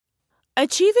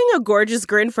Achieving a gorgeous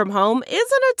grin from home isn't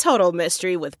a total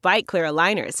mystery with Byte Clear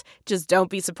aligners. Just don't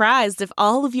be surprised if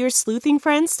all of your sleuthing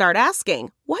friends start asking,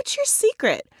 "What's your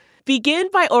secret?" Begin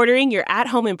by ordering your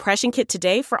at-home impression kit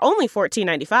today for only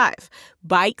 $14.95.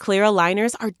 Byte Clear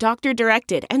aligners are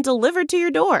doctor-directed and delivered to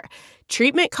your door.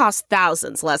 Treatment costs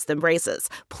thousands less than braces.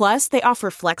 Plus, they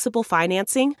offer flexible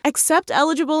financing, accept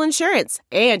eligible insurance,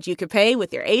 and you can pay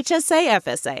with your HSA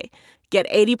FSA. Get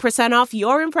 80% off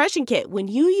your impression kit when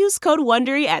you use code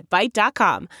WONDERY at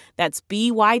Byte.com. That's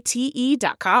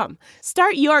BYTE.com.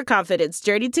 Start your confidence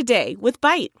journey today with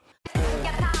Byte.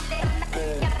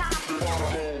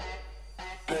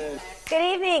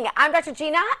 Good evening. I'm Dr.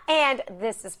 Gina, and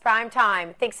this is Prime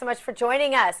Time. Thanks so much for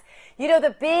joining us. You know, the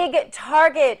big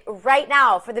target right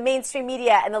now for the mainstream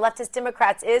media and the leftist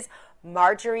Democrats is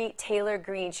Marjorie Taylor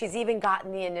Greene. She's even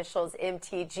gotten the initials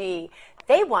MTG.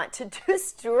 They want to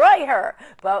destroy her.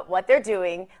 But what they're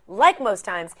doing, like most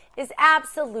times, is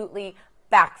absolutely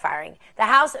backfiring. The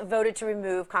House voted to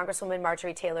remove Congresswoman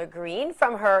Marjorie Taylor Greene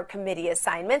from her committee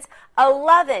assignments.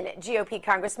 11 GOP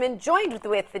congressmen joined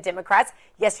with the Democrats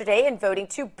yesterday in voting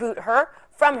to boot her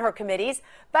from her committees,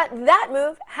 but that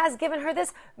move has given her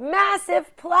this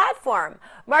massive platform.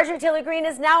 Marjorie Taylor Greene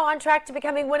is now on track to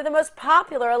becoming one of the most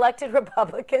popular elected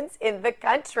Republicans in the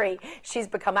country. She's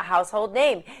become a household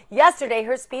name. Yesterday,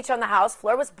 her speech on the House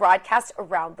floor was broadcast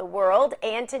around the world,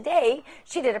 and today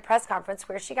she did a press conference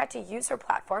where she got to use her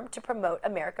platform to promote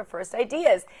America First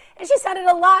ideas. And she sounded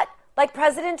a lot like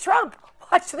President Trump.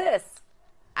 Watch this.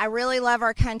 I really love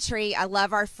our country, I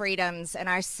love our freedoms, and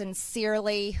I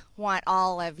sincerely want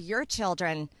all of your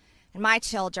children and my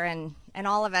children and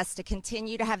all of us to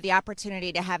continue to have the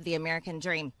opportunity to have the American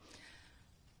dream.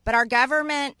 But our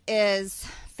government is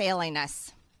failing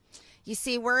us. You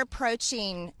see, we're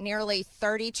approaching nearly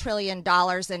 $30 trillion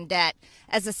in debt.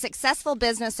 As a successful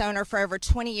business owner for over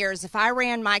 20 years, if I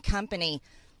ran my company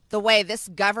the way this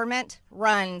government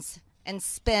runs and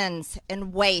spends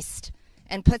and wastes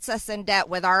and puts us in debt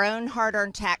with our own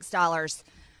hard-earned tax dollars,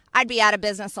 I'd be out of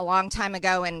business a long time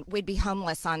ago and we'd be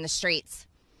homeless on the streets.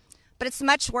 But it's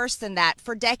much worse than that.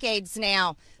 For decades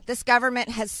now, this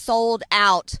government has sold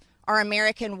out our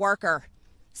American worker,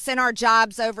 sent our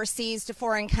jobs overseas to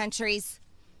foreign countries.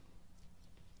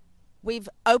 We've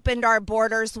opened our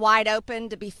borders wide open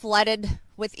to be flooded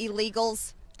with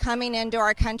illegals coming into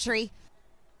our country.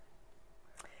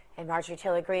 And Marjorie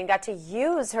Taylor Greene got to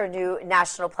use her new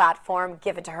national platform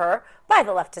given to her by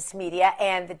the leftist media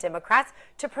and the Democrats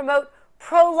to promote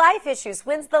pro-life issues.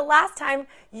 When's the last time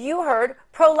you heard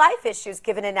pro-life issues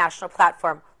given a national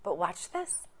platform? But watch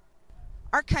this.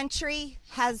 Our country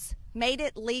has made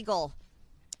it legal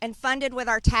and funded with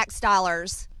our tax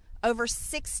dollars over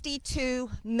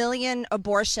 62 million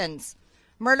abortions,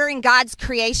 murdering God's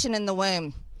creation in the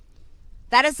womb.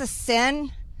 That is a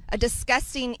sin, a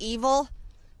disgusting evil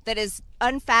that is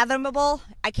unfathomable.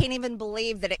 I can't even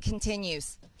believe that it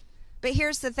continues. But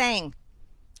here's the thing.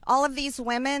 All of these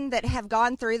women that have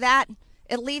gone through that,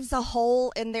 it leaves a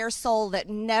hole in their soul that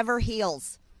never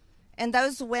heals. And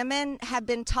those women have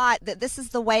been taught that this is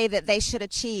the way that they should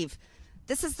achieve.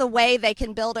 This is the way they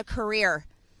can build a career.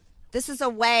 This is a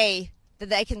way that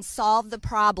they can solve the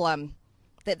problem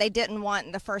that they didn't want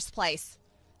in the first place.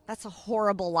 That's a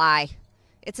horrible lie.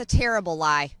 It's a terrible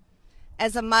lie.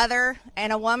 As a mother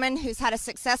and a woman who's had a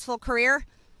successful career,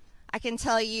 I can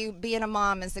tell you being a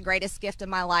mom is the greatest gift of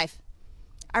my life.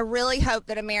 I really hope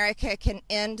that America can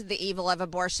end the evil of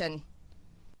abortion.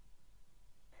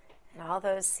 And all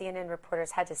those CNN reporters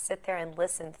had to sit there and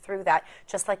listen through that,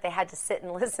 just like they had to sit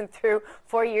and listen through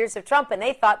 4 years of Trump, and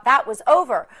they thought that was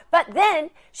over. But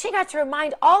then she got to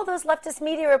remind all those leftist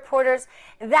media reporters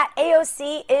that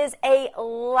AOC is a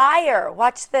liar.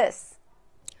 Watch this.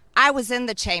 I was in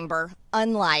the chamber,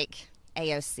 unlike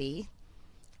AOC,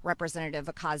 Representative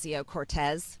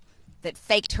Ocasio-Cortez, that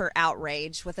faked her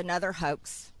outrage with another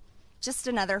hoax, just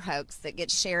another hoax that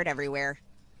gets shared everywhere.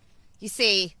 You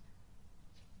see,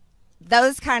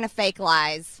 those kind of fake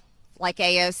lies, like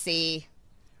AOC,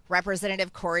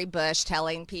 Representative Cori Bush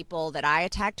telling people that I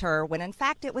attacked her when in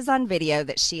fact it was on video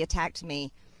that she attacked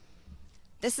me.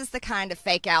 This is the kind of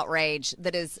fake outrage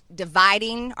that is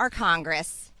dividing our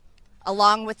Congress,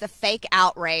 along with the fake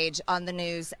outrage on the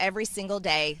news every single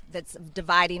day that's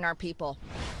dividing our people.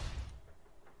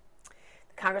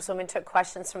 The Congresswoman took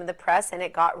questions from the press, and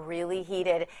it got really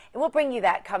heated. And we'll bring you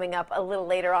that coming up a little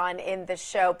later on in the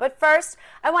show. But first,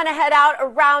 I want to head out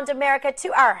around America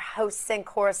to our hosts and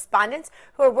correspondents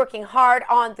who are working hard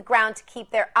on the ground to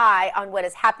keep their eye on what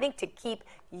is happening, to keep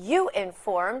you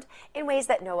informed in ways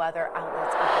that no other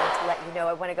outlets are going to let you know.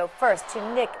 I want to go first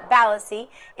to Nick Ballasy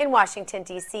in Washington,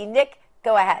 D.C. Nick,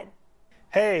 go ahead.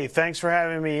 Hey, thanks for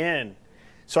having me in.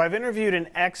 So I've interviewed an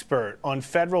expert on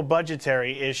federal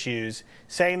budgetary issues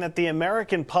saying that the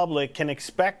American public can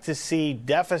expect to see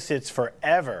deficits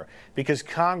forever because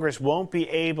Congress won't be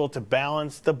able to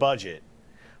balance the budget.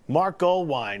 Mark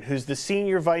Goldwein, who's the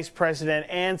Senior Vice President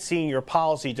and Senior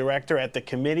Policy Director at the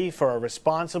Committee for a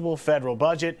Responsible Federal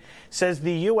Budget, says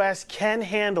the U.S. can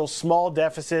handle small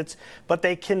deficits, but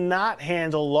they cannot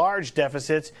handle large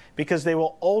deficits because they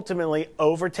will ultimately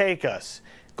overtake us.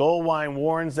 Goldwein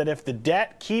warns that if the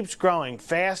debt keeps growing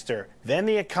faster than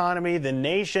the economy, the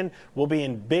nation will be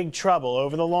in big trouble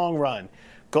over the long run.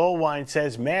 Goldwein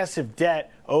says massive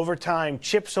debt over time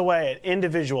chips away at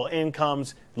individual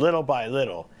incomes little by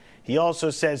little. He also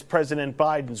says President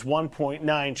Biden's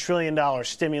 $1.9 trillion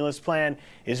stimulus plan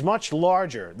is much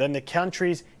larger than the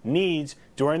country's needs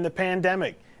during the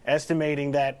pandemic,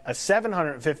 estimating that a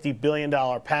 $750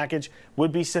 billion package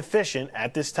would be sufficient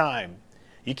at this time.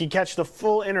 You can catch the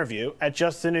full interview at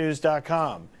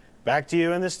justthenews.com. Back to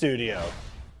you in the studio.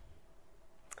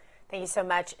 Thank you so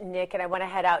much, Nick. And I want to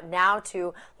head out now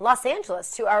to Los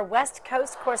Angeles to our West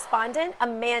Coast correspondent,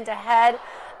 Amanda Head.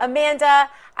 Amanda,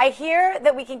 I hear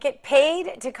that we can get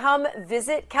paid to come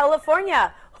visit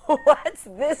California. What's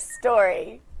this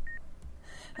story?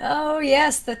 Oh,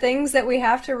 yes, the things that we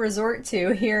have to resort to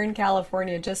here in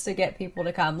California just to get people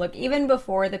to come. Look, even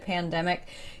before the pandemic,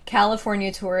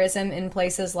 California tourism in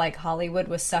places like Hollywood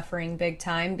was suffering big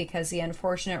time because the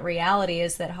unfortunate reality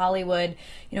is that Hollywood,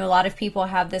 a lot of people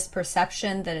have this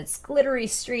perception that it's glittery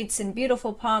streets and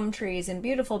beautiful palm trees and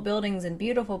beautiful buildings and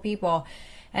beautiful people.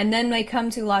 And then they come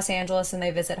to Los Angeles and they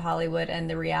visit Hollywood, and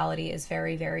the reality is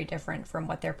very, very different from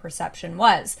what their perception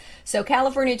was. So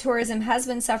California tourism has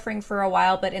been suffering for a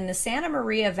while, but in the Santa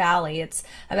Maria Valley, it's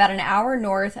about an hour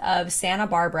north of Santa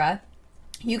Barbara,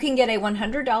 you can get a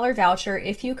 $100 voucher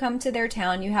if you come to their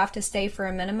town. You have to stay for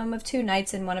a minimum of 2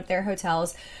 nights in one of their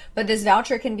hotels. But this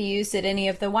voucher can be used at any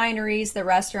of the wineries, the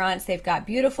restaurants. They've got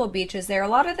beautiful beaches. There are a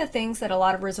lot of the things that a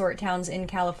lot of resort towns in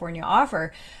California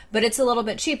offer, but it's a little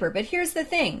bit cheaper. But here's the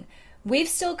thing. We've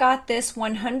still got this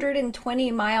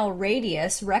 120-mile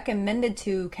radius recommended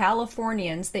to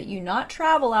Californians that you not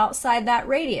travel outside that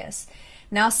radius.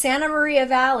 Now, Santa Maria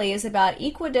Valley is about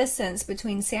equidistant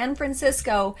between San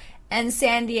Francisco and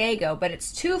San Diego, but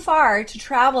it's too far to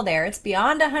travel there. It's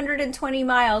beyond 120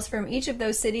 miles from each of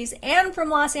those cities and from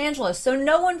Los Angeles. So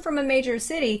no one from a major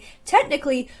city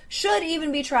technically should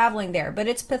even be traveling there. But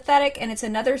it's pathetic, and it's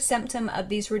another symptom of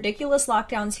these ridiculous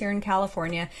lockdowns here in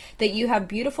California, that you have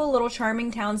beautiful little charming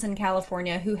towns in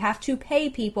California who have to pay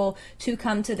people to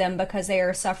come to them because they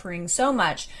are suffering so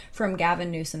much from Gavin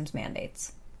Newsom's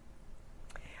mandates.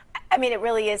 I mean, it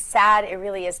really is sad. It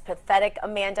really is pathetic,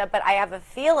 Amanda, but I have a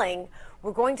feeling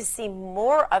we're going to see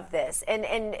more of this.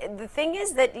 And the thing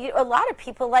is that a lot of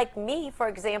people like me, for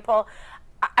example,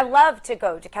 I love to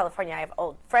go to California. I have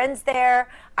old friends there.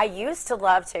 I used to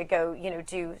love to go,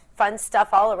 do fun stuff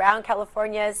all around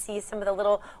California, see some of the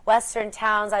little western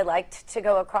towns. I liked to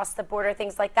go across the border,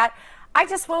 things like that. I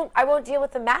won't deal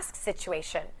with the mask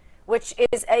situation, which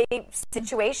is a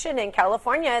situation in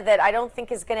California that I don't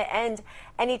think is going to end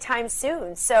anytime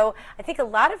soon. So I think a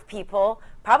lot of people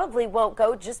probably won't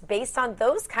go just based on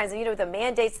those kinds of, the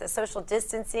mandates, the social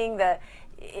distancing,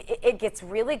 it gets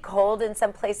really cold in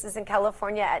some places in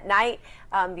California at night.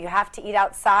 You have to eat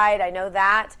outside. I know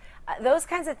that. Those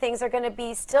kinds of things are going to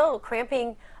be still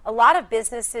cramping a lot of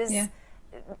businesses,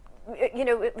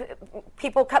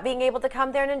 people being able to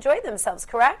come there and enjoy themselves,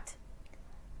 correct?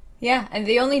 Yeah, and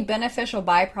the only beneficial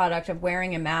byproduct of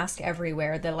wearing a mask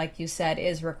everywhere that, like you said,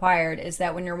 is required is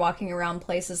that when you're walking around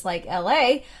places like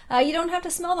LA, you don't have to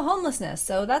smell the homelessness.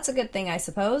 So that's a good thing, I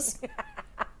suppose.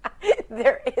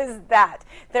 There is that.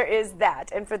 There is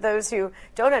that. And for those who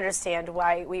don't understand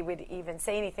why we would even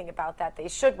say anything about that, they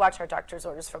should watch our doctor's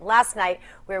orders from last night,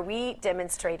 where we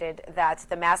demonstrated that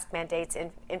the mask mandates,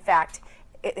 in fact,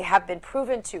 have been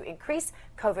proven to increase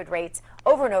COVID rates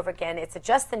over and over again. It's a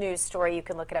Just the News story. You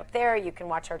can look it up there. You can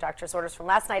watch our doctor's orders from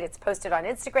last night. It's posted on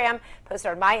Instagram, posted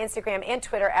on my Instagram and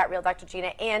Twitter at Real Dr.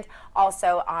 Gina, and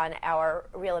also on our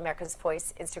Real America's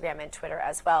Voice Instagram and Twitter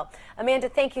as well. Amanda,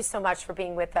 thank you so much for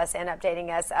being with us and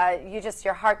updating us.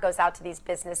 Your heart goes out to these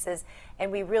businesses,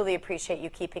 and we really appreciate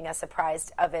you keeping us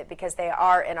apprised of it, because they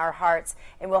are in our hearts,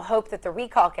 and we'll hope that the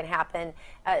recall can happen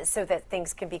so that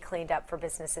things can be cleaned up for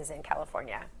businesses in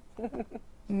California.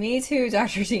 Me too,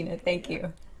 Dr. Gina. Thank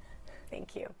you.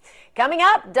 Thank you. Coming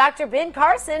up, Dr. Ben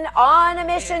Carson on a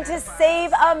mission to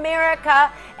save America,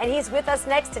 and he's with us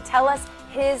next to tell us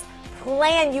his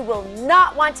plan. You will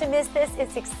not want to miss this.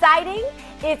 It's exciting,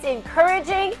 it's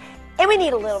encouraging, and we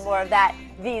need a little more of that.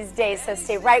 these days. So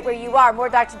stay right where you are. More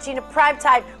Dr. Gina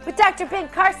Primetime with Dr. Ben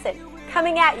Carson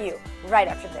coming at you right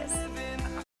after this.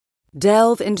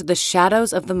 Delve into the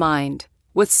shadows of the mind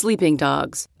with Sleeping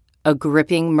Dogs, a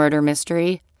gripping murder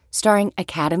mystery starring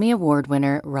Academy Award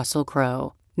winner Russell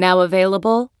Crowe. Now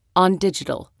available on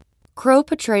digital. Crowe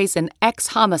portrays an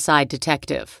ex-homicide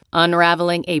detective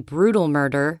unraveling a brutal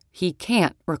murder he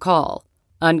can't recall.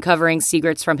 Uncovering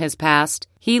secrets from his past,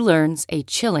 he learns a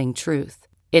chilling truth.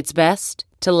 It's best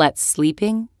to let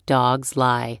sleeping dogs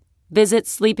lie. Visit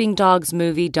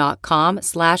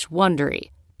sleepingdogsmovie.com/Wondery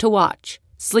to watch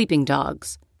Sleeping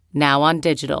Dogs, now on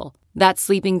digital. That's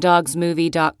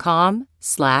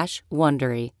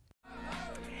sleepingdogsmovie.com/Wondery.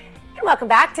 And welcome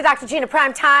back to Dr. Gina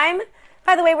Primetime.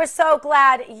 By the way, we're so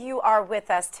glad you are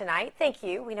with us tonight. Thank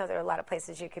you. We know there are a lot of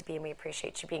places you could be, and we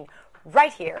appreciate you being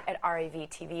right here at RAV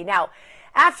TV. Now,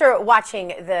 after watching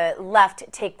the left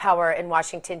take power in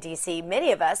Washington, D.C.,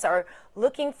 many of us are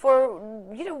looking for,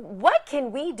 what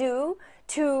can we do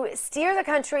to steer the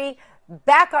country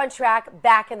back on track,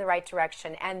 back in the right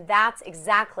direction? And that's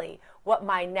exactly what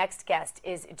my next guest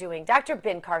is doing. Dr.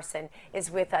 Ben Carson is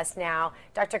with us now.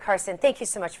 Dr. Carson, thank you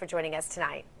so much for joining us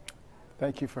tonight.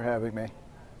 Thank you for having me.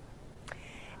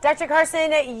 Dr.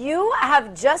 Carson, you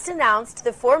have just announced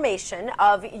the formation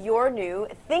of your new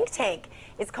think tank.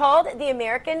 It's called the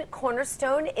American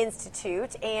Cornerstone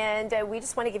Institute, and we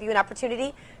just want to give you an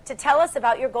opportunity to tell us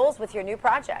about your goals with your new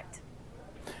project.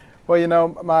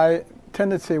 Well, my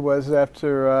tendency was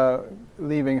after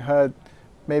leaving HUD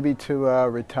maybe to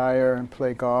retire and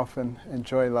play golf and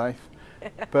enjoy life.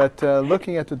 But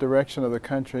looking at the direction of the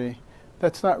country,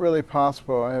 that's not really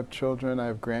possible. I have children, I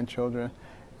have grandchildren,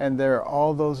 and there are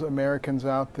all those Americans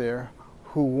out there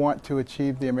who want to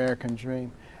achieve the American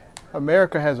dream.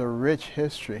 America has a rich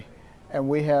history, and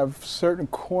we have certain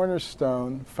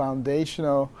cornerstone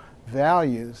foundational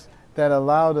values that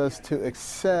allowed us to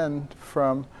ascend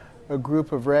from a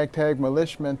group of ragtag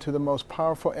militiamen to the most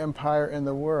powerful empire in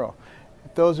the world.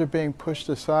 Those are being pushed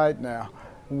aside now.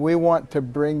 We want to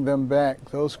bring them back,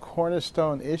 those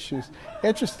cornerstone issues.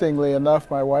 Interestingly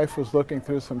enough, my wife was looking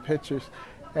through some pictures,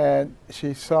 and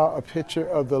she saw a picture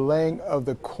of the laying of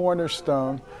the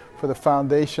cornerstone for the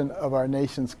foundation of our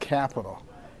nation's capital.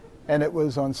 And it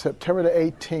was on September the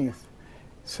 18th,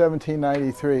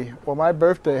 1793. Well, my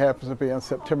birthday happens to be on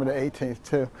September the 18th,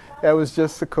 too. That was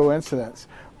just a coincidence.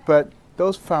 But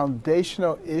those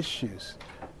foundational issues,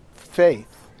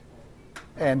 faith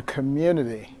and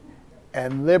community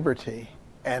and liberty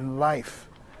and life,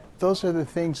 those are the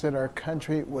things that our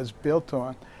country was built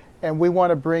on. And we want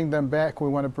to bring them back. We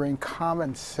want to bring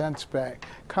common sense back.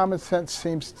 Common sense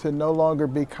seems to no longer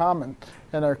be common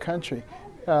in our country.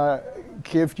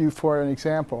 Give you for an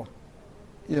example,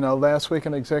 last week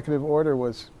an executive order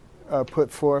was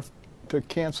put forth to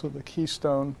cancel the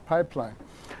Keystone Pipeline.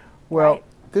 Well, right.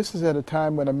 This is at a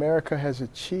time when America has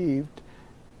achieved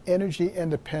energy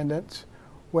independence,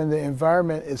 when the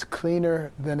environment is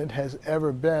cleaner than it has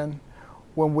ever been,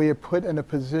 when we are put in a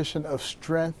position of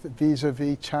strength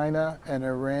vis-a-vis China and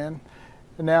Iran.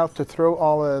 And now to throw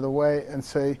all of it away and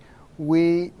say,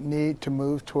 we need to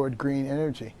move toward green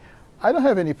energy. I don't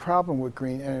have any problem with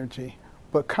green energy,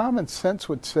 but common sense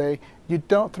would say you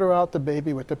don't throw out the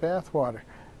baby with the bathwater.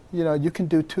 You can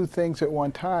do two things at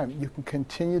one time. You can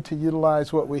continue to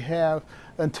utilize what we have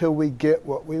until we get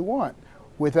what we want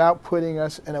without putting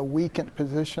us in a weakened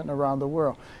position around the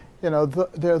world.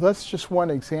 That's just one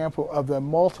example of the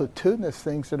multitudinous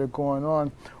things that are going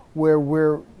on where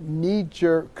we're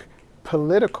knee-jerk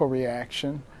political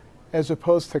reaction as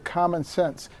opposed to common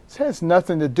sense. This has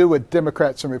nothing to do with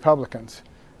Democrats and Republicans.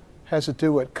 It has to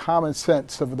do with common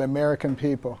sense of the American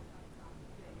people.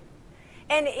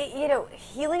 And,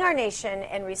 healing our nation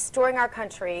and restoring our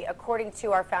country according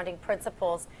to our founding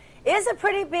principles is a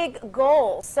pretty big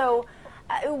goal. So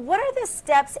what are the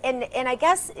steps? And I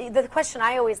guess the question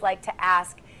I always like to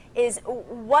ask is,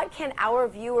 what can our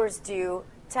viewers do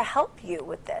to help you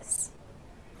with this?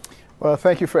 Well,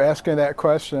 thank you for asking that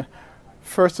question.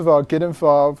 First of all, get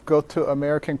involved. Go to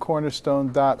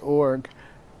AmericanCornerstone.org,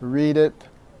 read it,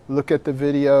 look at the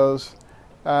videos,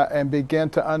 and begin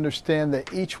to understand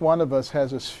that each one of us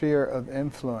has a sphere of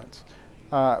influence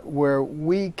where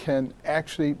we can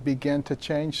actually begin to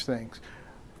change things,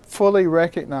 fully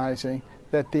recognizing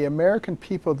that the American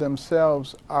people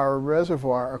themselves are a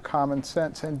reservoir of common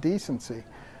sense and decency.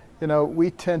 We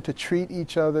tend to treat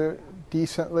each other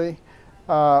decently.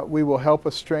 We will help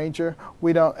a stranger.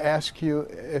 We don't ask you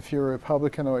if you're a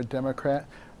Republican or a Democrat,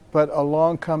 but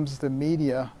along comes the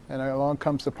media and along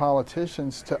comes the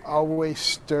politicians to always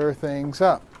stir things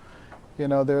up.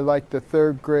 They're like the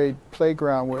third grade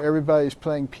playground where everybody's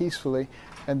playing peacefully,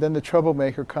 And then the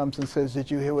troublemaker comes and says,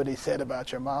 did you hear what he said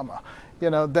about your mama? You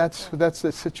know, that's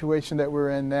the situation that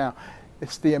we're in now.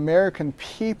 It's the American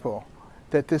people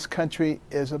that this country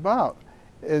is about.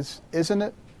 Isn't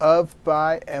it of,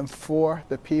 by, and for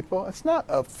the people? It's not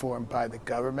of, for, and by the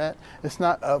government. It's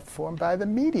not of, for, and by the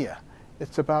media.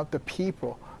 It's about the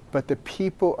people. But the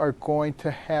people are going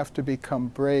to have to become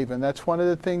brave. And that's one of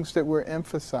the things that we're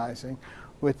emphasizing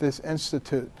with this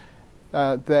institute,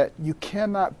 that you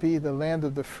cannot be the land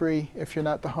of the free if you're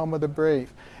not the home of the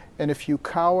brave. And if you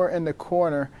cower in the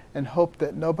corner and hope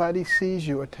that nobody sees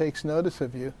you or takes notice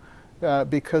of you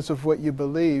because of what you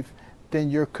believe, then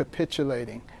you're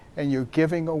capitulating. And you're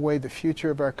giving away the future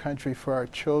of our country for our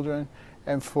children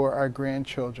and for our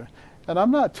grandchildren. And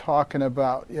I'm not talking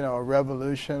about, you know, a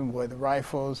revolution with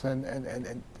rifles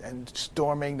and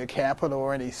storming the Capitol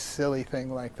or any silly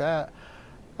thing like that.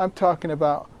 I'm talking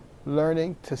about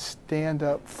learning to stand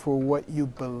up for what you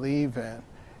believe in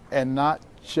and not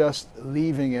just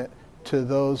leaving it to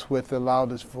those with the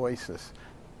loudest voices.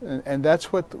 And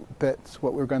that's what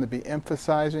we're going to be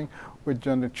emphasizing. We're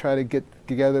going to try to get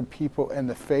together people in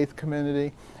the faith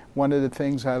community. One of the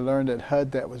things I learned at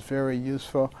HUD that was very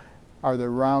useful are the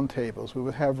roundtables. We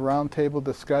would have roundtable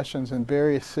discussions in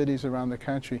various cities around the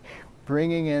country,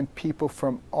 bringing in people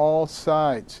from all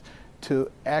sides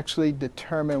to actually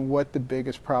determine what the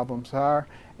biggest problems are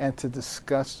and to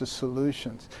discuss the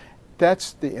solutions.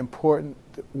 That's the important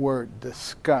word,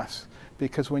 discuss,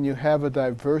 because when you have a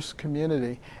diverse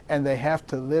community and they have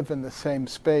to live in the same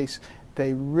space,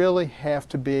 they really have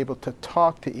to be able to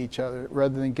talk to each other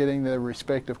rather than getting their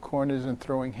respective corners and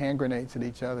throwing hand grenades at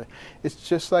each other. It's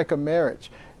just like a marriage.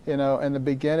 You know, in the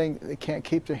beginning, they can't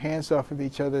keep their hands off of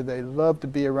each other. They love to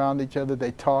be around each other.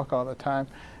 They talk all the time.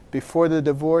 Before the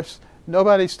divorce,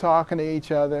 nobody's talking to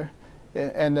each other.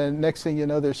 And the next thing you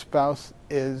know, their spouse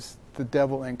is the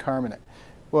devil incarnate.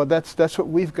 Well, that's what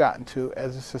we've gotten to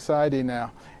as a society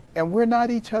now. And we're not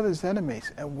each other's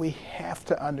enemies, and we have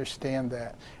to understand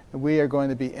that. And we are going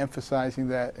to be emphasizing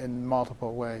that in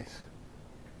multiple ways.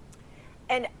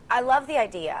 And I love the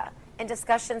idea, and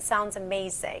discussion sounds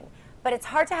amazing, but it's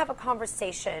hard to have a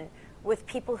conversation with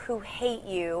people who hate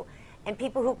you and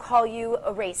people who call you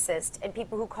a racist and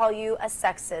people who call you a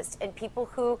sexist and people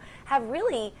who have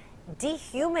really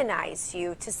dehumanized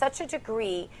you to such a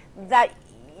degree that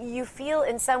you feel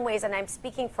in some ways, and I'm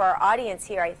speaking for our audience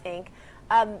here, I think,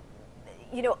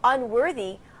 you know,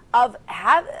 unworthy of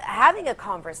having a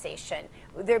conversation.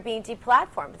 They're being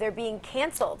deplatformed. They're being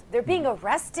canceled. They're being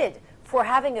arrested for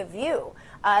having a view.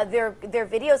 Their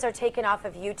videos are taken off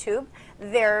of YouTube.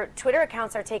 Their Twitter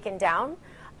accounts are taken down.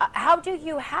 How do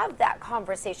you have that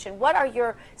conversation? What are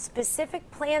your specific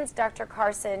plans, Dr.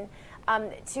 Carson,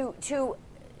 to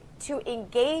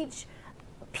engage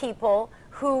people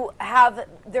who have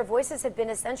their voices have been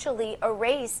essentially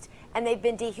erased and they've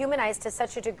been dehumanized to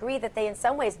such a degree that they in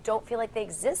some ways don't feel like they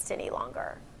exist any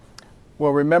longer?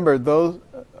 Well, remember, those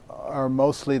are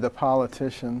mostly the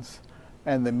politicians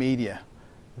and the media.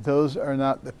 Those are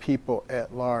not the people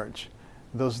at large.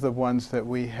 Those are the ones that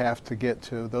we have to get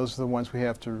to. Those are the ones we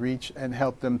have to reach and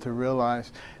help them to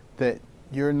realize that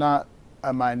you're not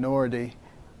a minority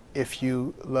if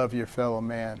you love your fellow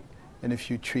man and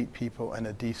if you treat people in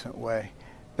a decent way.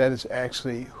 That is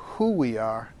actually who we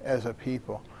are as a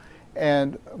people.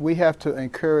 And we have to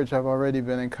encourage, I've already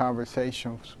been in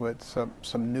conversations with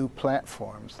some new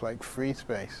platforms like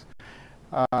FreeSpace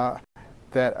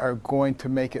that are going to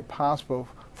make it possible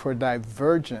for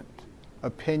divergent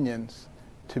opinions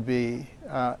to be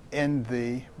in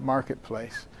the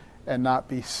marketplace and not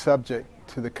be subject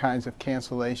to the kinds of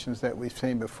cancellations that we've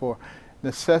seen before.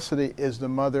 Necessity is the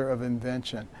mother of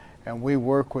invention, and we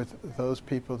work with those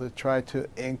people to try to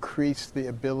increase the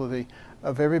ability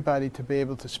of everybody to be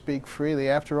able to speak freely.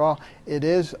 After all, it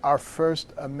is our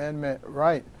First Amendment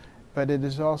right, but it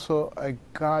is also a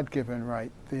God-given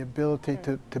right, the ability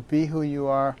to be who you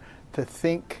are, to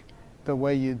think the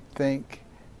way you think,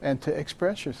 and to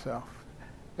express yourself.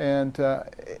 And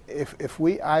if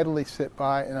we idly sit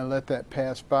by and let that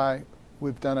pass by,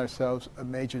 we've done ourselves a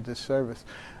major disservice.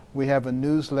 We have a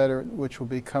newsletter which will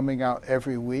be coming out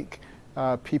every week.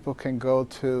 People can go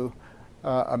to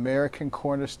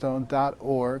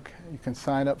AmericanCornerstone.org. You can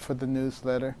sign up for the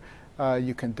newsletter.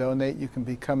 You can donate. You can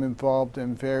become involved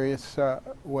in various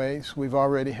ways. We've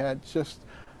already had just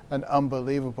an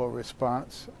unbelievable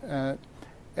response.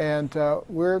 And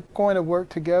we're going to work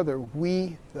together,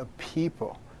 we the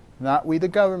people, not we the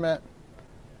government,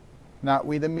 not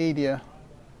we the media,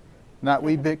 not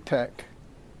we big tech,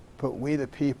 but we the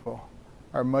people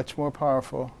are much more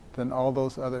powerful than all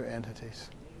those other entities.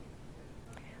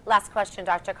 Last question,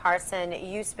 Dr. Carson.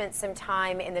 You spent some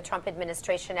time in the Trump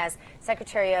administration as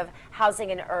Secretary of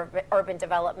Housing and Urban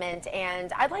Development,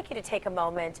 and I'd like you to take a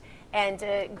moment and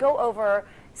go over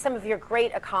some of your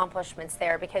great accomplishments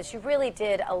there, because you really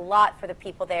did a lot for the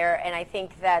people there, and I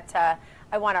think that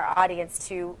I want our audience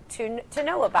to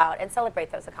know about and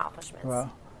celebrate those accomplishments.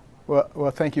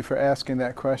 Well, thank you for asking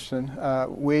that question.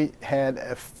 We had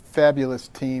a fabulous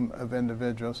team of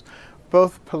individuals,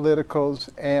 both politicals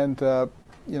and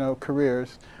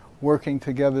careers, working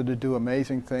together to do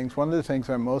amazing things. One of the things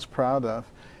I'm most proud of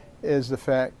is the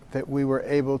fact that we were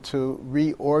able to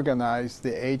reorganize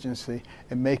the agency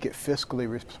and make it fiscally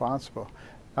responsible.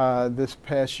 This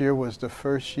past year was the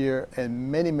first year in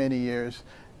many, many years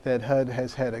that HUD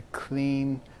has had a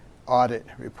clean audit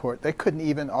report. They couldn't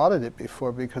even audit it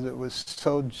before because it was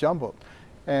so jumbled.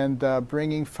 And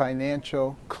bringing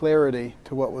financial clarity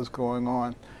to what was going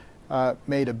on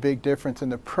made a big difference in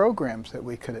the programs that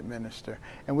we could administer.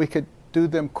 And we could do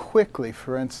them quickly.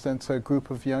 For instance, a group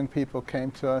of young people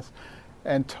came to us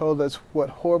and told us what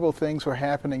horrible things were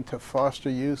happening to foster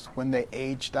youth when they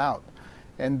aged out.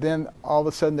 And then all of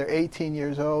a sudden they're 18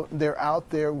 years old, they're out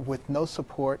there with no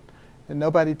support and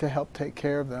nobody to help take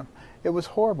care of them. It was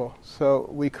horrible. So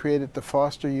we created the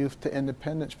Foster Youth to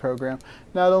Independence program,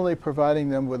 not only providing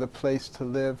them with a place to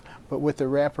live, but with the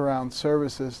wraparound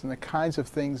services and the kinds of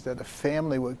things that a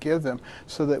family would give them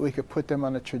so that we could put them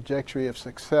on a trajectory of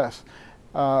success.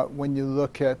 When you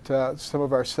look at some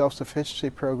of our self-sufficiency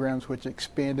programs, which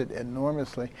expanded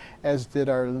enormously, as did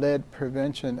our lead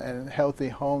prevention and healthy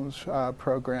homes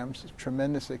programs,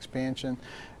 tremendous expansion.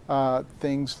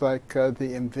 Things like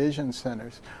the Envision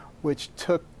Centers, which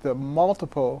took the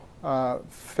multiple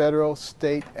federal,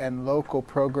 state, and local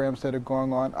programs that are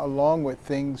going on, along with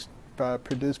things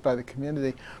produced by the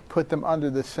community, put them under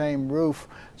the same roof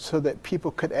so that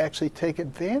people could actually take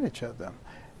advantage of them.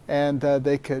 And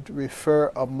they could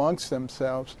refer amongst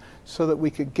themselves so that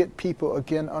we could get people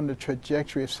again on the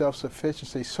trajectory of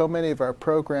self-sufficiency. So many of our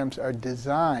programs are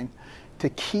designed to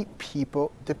keep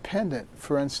people dependent.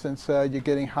 For instance, you're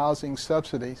getting housing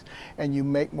subsidies and you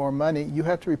make more money, you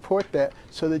have to report that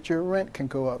so that your rent can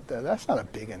go up there. That's not a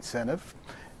big incentive.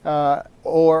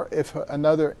 Or if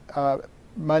another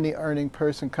money-earning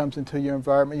person comes into your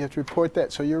environment, you have to report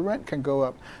that so your rent can go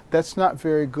up. That's not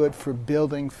very good for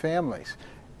building families.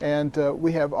 And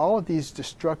we have all of these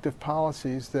destructive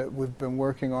policies that we've been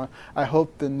working on. I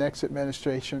hope the next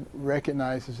administration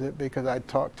recognizes it, because I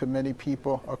talked to many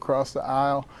people across the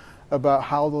aisle about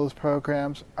how those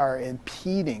programs are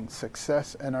impeding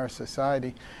success in our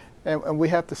society. And we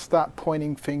have to stop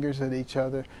pointing fingers at each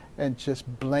other and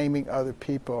just blaming other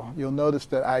people. You'll notice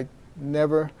that I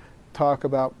never talk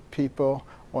about people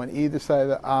on either side of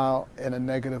the aisle in a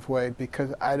negative way,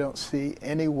 because I don't see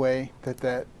any way that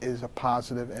that is a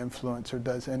positive influence or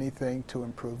does anything to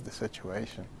improve the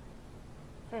situation.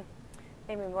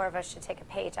 Maybe more of us should take a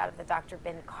page out of the Dr.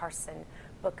 Ben Carson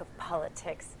book of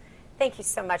politics. Thank you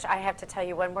so much. I have to tell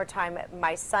you one more time,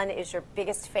 my son is your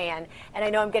biggest fan, and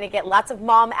I know I'm going to get lots of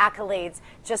mom accolades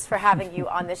just for having you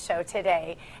on the show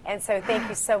today. And so thank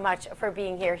you so much for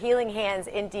being here. Healing hands,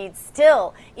 indeed,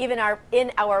 still even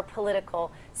in our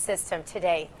political system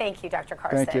today. Thank you, Dr.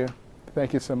 Carson. Thank you.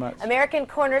 Thank you so much.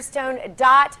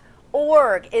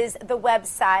 AmericanCornerstone.org is the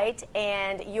website,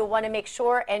 and you'll want to make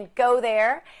sure and go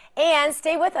there and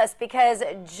stay with us, because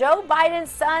Joe Biden's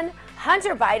son,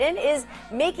 Hunter Biden, is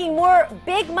making more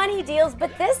big money deals, but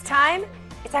this time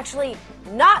it's actually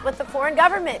not with the foreign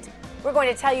government. We're going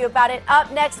to tell you about it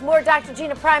up next. More Dr.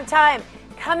 Gina Prime Time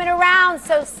coming around,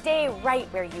 so stay right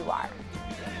where you are.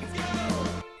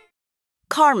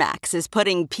 CarMax is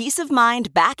putting peace of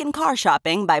mind back in car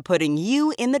shopping by putting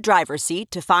you in the driver's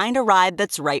seat to find a ride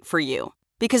that's right for you.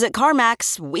 Because at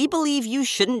CarMax, we believe you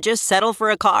shouldn't just settle for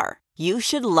a car. You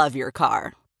should love your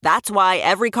car. That's why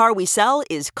every car we sell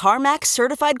is CarMax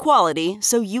certified quality,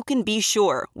 so you can be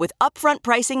sure, with upfront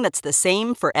pricing that's the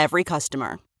same for every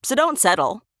customer. So don't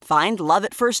settle. Find love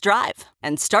at first drive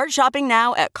and start shopping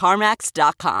now at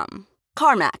CarMax.com.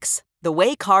 CarMax, the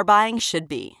way car buying should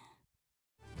be.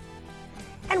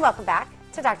 And welcome back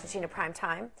to Dr. Gina Prime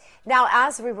Time. Now,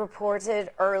 as we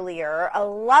reported earlier,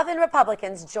 11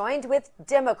 Republicans joined with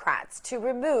Democrats to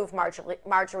remove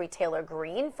Marjorie Taylor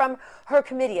Greene from her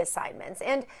committee assignments.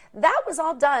 And that was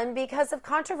all done because of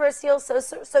controversial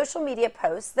social media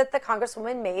posts that the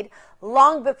Congresswoman made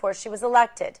long before she was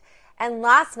elected. And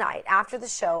last night, after the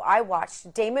show, I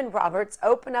watched Damon Roberts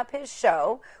open up his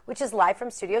show, which is live from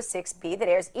Studio 6B that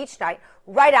airs each night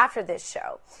right after this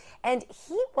show. And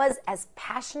he was as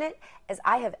passionate as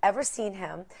I have ever seen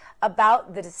him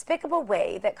about the despicable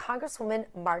way that Congresswoman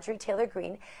Marjorie Taylor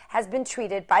Greene has been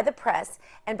treated by the press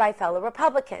and by fellow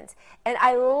Republicans. And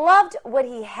I loved what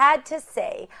he had to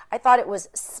say. I thought it was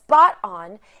spot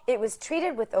on. It was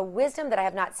treated with a wisdom that I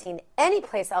have not seen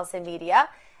anyplace else in media.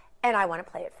 And I want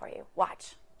to play it for you.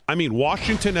 Watch. I mean,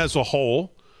 Washington as a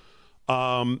whole,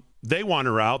 they want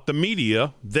her out. The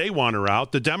media, they want her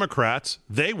out. The Democrats,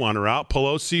 they want her out.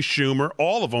 Pelosi, Schumer,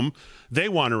 all of them, they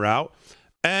want her out.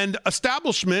 And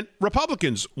establishment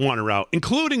Republicans want her out,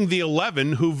 including the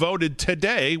 11 who voted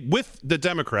today with the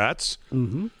Democrats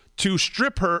to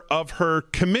strip her of her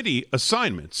committee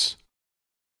assignments.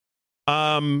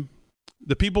 The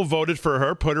people voted for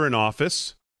her, put her in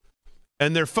office,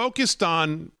 and they're focused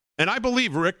on, and I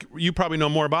believe, Rick, you probably know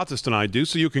more about this than I do,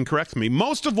 so you can correct me.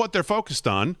 Most of what they're focused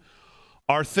on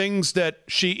are things that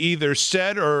she either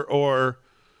said or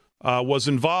was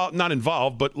involved, not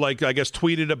involved, but like I guess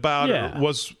tweeted about or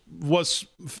was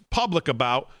public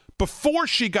about before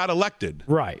she got elected.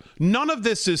 Right. None of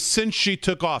this is since she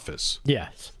took office.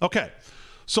 Yes. Okay.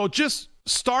 So just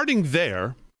starting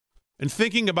there and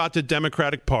thinking about the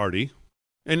Democratic Party,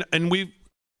 and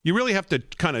you really have to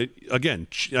kind of, again,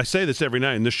 I say this every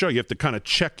night in the show, you have to kind of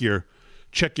check your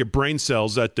brain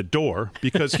cells at the door,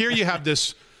 because here you have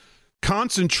this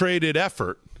concentrated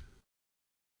effort.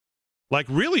 Like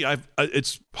really,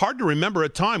 it's hard to remember a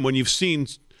time when you've seen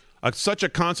such a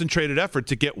concentrated effort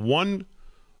to get one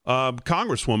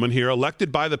congresswoman here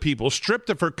elected by the people,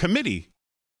 stripped of her committee,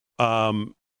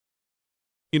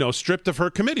 stripped of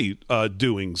her committee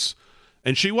doings.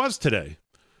 And she was today.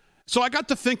 So I got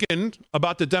to thinking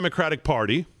about the Democratic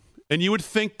Party, and you would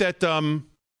think that,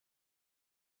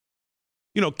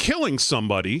 killing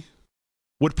somebody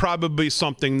would probably be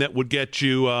something that would get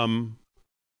you.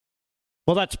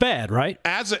 Well, that's bad, right?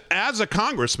 As a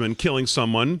congressman, killing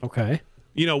someone, okay,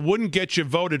 wouldn't get you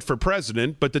voted for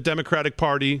president. But the Democratic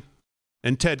Party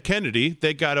and Ted Kennedy,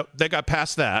 they got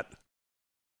past that.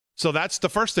 So that's the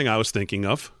first thing I was thinking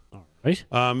of. All right.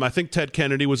 I think Ted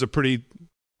Kennedy was a pretty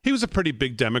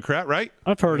big Democrat, right?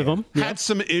 I've heard of him. Had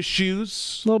some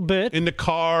issues. A little bit. In the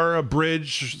car, a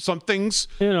bridge, some things.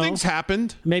 Things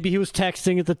happened. Maybe he was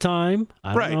texting at the time.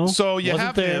 I don't know. So you Wasn't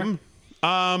have there.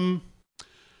 him.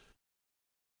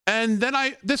 And then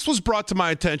this was brought to my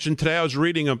attention today. I was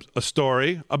reading a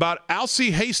story about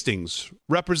Alcee Hastings,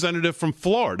 representative from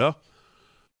Florida.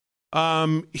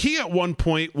 He at one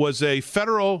point was a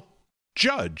federal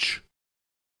judge.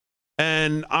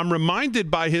 And I'm reminded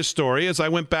by his story as I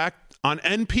went back on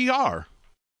NPR.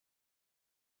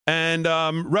 And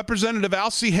Representative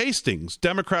Alcee Hastings,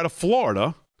 Democrat of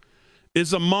Florida,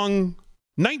 is among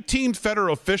 19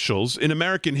 federal officials in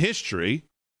American history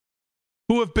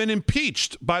who have been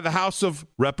impeached by the House of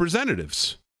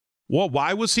Representatives. Well,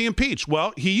 why was he impeached?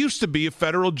 Well, he used to be a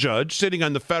federal judge sitting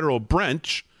on the federal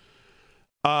bench,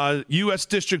 U.S.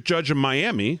 District Judge in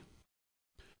Miami.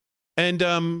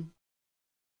 And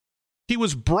he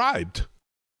was bribed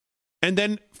and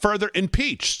then further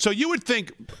impeached. So you would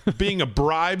think being a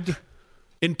bribed,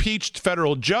 impeached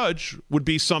federal judge would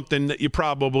be something that you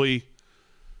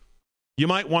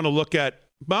might want to look at.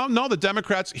 Well, no, the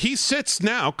Democrats, he sits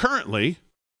now currently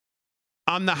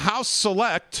on the House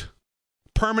Select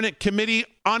Permanent Committee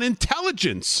on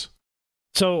Intelligence.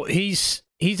 So he's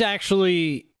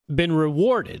actually been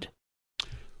rewarded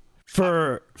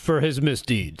for his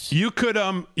misdeeds. You could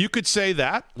say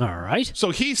that. All right.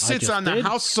 So he sits on the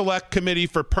House Select Committee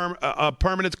for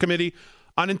Permanent Committee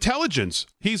on Intelligence.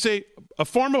 He's a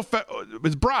former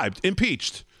was bribed,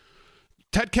 impeached.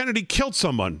 Ted Kennedy killed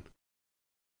someone.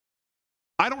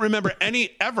 I don't remember any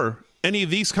of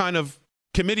these kind of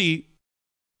committee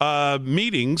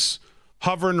meetings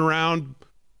hovering around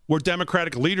where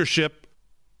Democratic leadership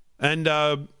and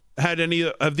had any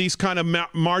of these kind of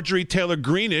Marjorie Taylor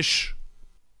Greenish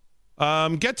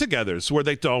get-togethers where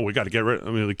they thought, we got to get rid. I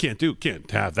mean, we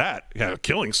can't have that.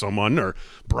 Killing someone or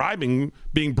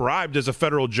being bribed as a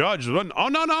federal judge.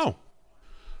 Oh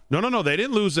no. They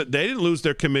didn't lose it. They didn't lose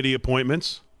their committee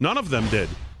appointments. None of them did.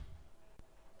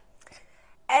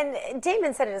 And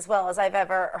Damon said it as well as I've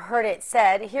ever heard it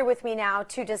said. Here with me now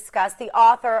to discuss, the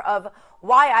author of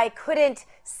Why I Couldn't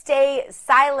Stay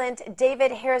Silent,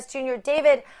 David Harris Jr.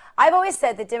 David, I've always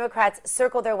said that Democrats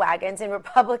circle their wagons and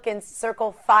Republicans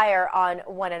circle fire on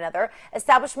one another.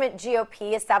 Establishment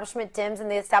GOP, establishment Dems, and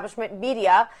the establishment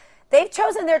media, they've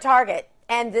chosen their target.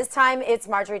 And this time it's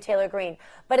Marjorie Taylor Greene.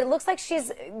 But it looks like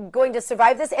she's going to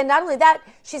survive this. And not only that,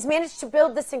 she's managed to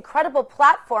build this incredible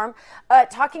platform,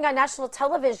 talking on national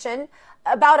television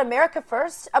about America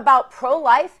First, about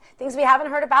pro-life, things we haven't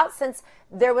heard about since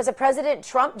there was a President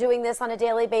Trump doing this on a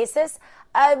daily basis.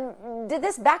 Did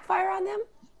this backfire on them?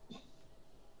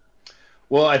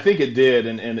 Well, I think it did.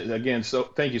 And again, so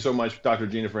thank you so much, Dr.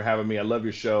 Gina, for having me. I love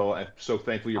your show. I'm so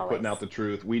thankful you're putting out the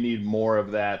truth. We need more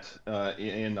of that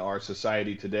in our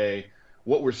society today.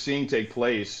 What we're seeing take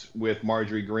place with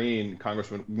Marjorie Greene,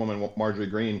 Congresswoman Marjorie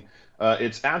Greene,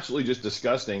 it's absolutely just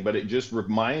disgusting, but it just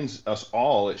reminds us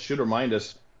all, it should remind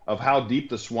us of how deep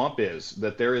the swamp is,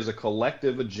 that there is a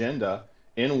collective agenda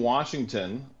in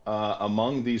Washington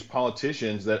among these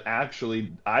politicians that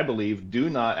actually, I believe, do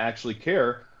not actually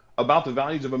care about the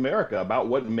values of America, about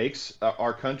what makes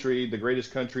our country the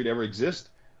greatest country to ever exist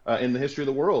in the history of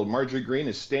the world. Marjorie Greene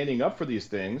is standing up for these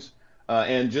things,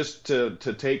 and just to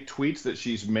take tweets that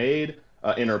she's made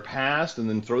in her past and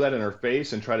then throw that in her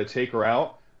face and try to take her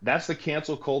out, that's the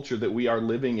cancel culture that we are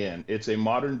living in. It's a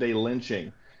modern day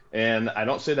lynching. And I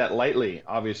don't say that lightly.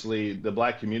 Obviously, the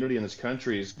black community in this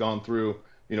country has gone through,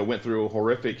 went through a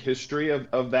horrific history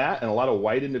of that, and a lot of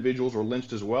white individuals were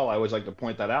lynched as well. I always like to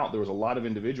point that out. There was a lot of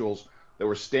individuals that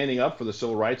were standing up for the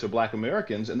civil rights of black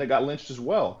Americans, and they got lynched as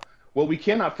well. Well, we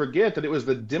cannot forget that it was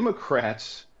the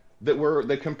Democrats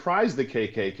that comprised the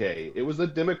KKK. It was the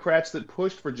Democrats that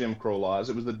pushed for Jim Crow laws.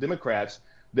 It was the Democrats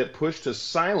that pushed to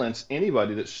silence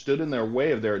anybody that stood in their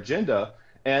way of their agenda.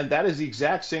 And that is the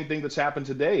exact same thing that's happened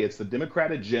today. It's the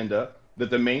Democrat agenda that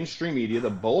the mainstream media, the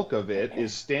bulk of it,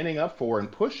 is standing up for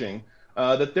and pushing,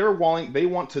 that they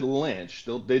want to lynch.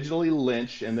 They'll digitally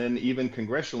lynch, and then even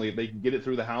congressionally, if they can get it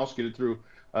through the House, get it through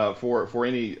for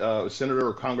any senator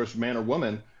or congressman or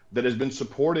woman that has been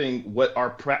supporting what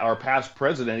our past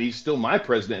president, he's still my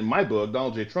president in my book,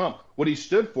 Donald J. Trump, what he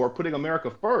stood for, putting America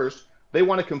first. They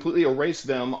want to completely erase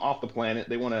them off the planet.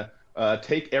 They want to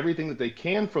take everything that they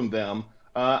can from them.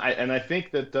 And I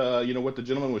think that what the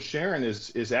gentleman was sharing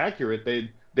is accurate.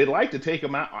 They'd like to take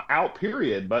them out,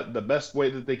 period. But the best way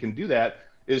that they can do that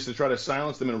is to try to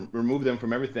silence them and remove them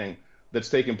from everything that's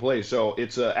taken place. So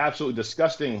it's absolutely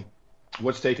disgusting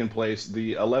what's taken place.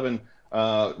 The 11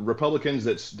 Republicans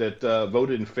that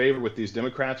voted in favor with these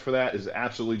Democrats for that is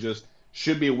absolutely just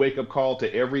should be a wake-up call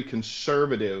to every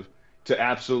conservative to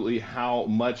absolutely how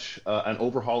much an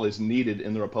overhaul is needed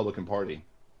in the Republican Party.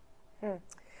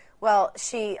 Well,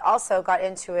 she also got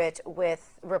into it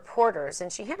with reporters,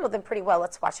 and she handled them pretty well.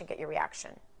 Let's watch and get your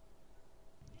reaction.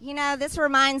 This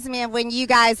reminds me of when you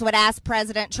guys would ask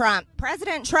President Trump,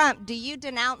 do you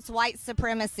denounce white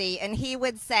supremacy? And he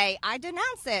would say, I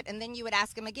denounce it. And then you would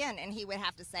ask him again, and he would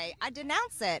have to say, I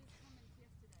denounce it.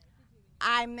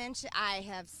 I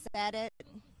have said it.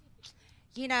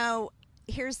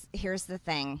 Here's the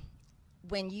thing.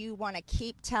 When you want to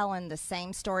keep telling the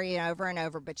same story over and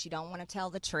over, but you don't want to tell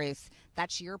the truth,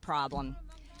 that's your problem.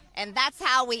 And that's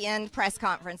how we end press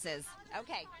conferences.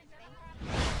 Okay.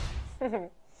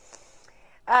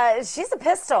 She's a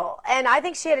pistol, and I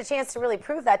think she had a chance to really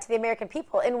prove that to the American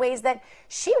people in ways that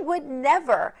she would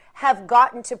never have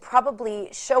gotten to probably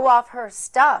show off her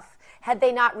stuff had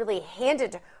they not really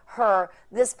handed her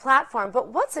this platform. But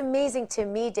what's amazing to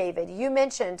me, David, you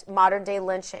mentioned modern day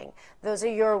lynching. Those are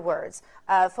your words.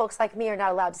 Folks like me are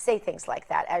not allowed to say things like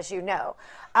that, as you know.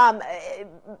 But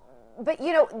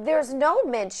there's no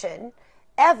mention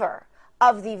ever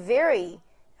of the very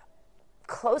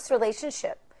close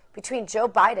relationship between Joe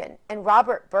Biden and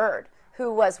Robert Byrd,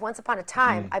 who was once upon a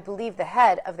time, I believe, the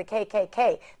head of the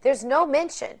KKK. There's no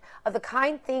mention of the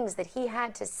kind things that he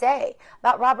had to say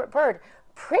about Robert Byrd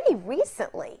pretty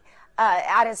recently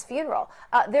at his funeral.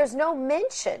 There's no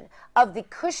mention of the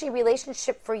cushy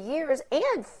relationship for years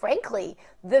and, frankly,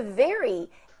 the very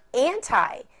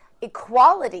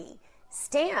anti-equality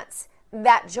stance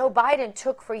that Joe Biden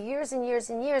took for years and years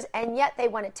and years, and yet they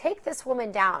want to take this woman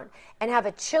down and have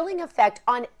a chilling effect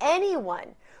on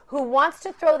anyone who wants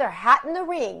to throw their hat in the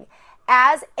ring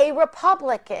as a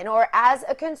Republican or as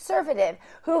a conservative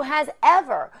who has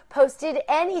ever posted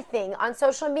anything on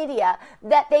social media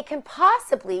that they can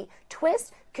possibly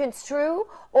twist, construe,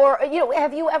 or,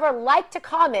 have you ever liked a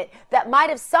comment that might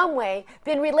have some way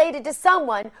been related to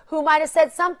someone who might have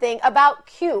said something about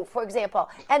Q, for example,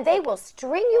 and they will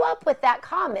string you up with that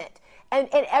comment. And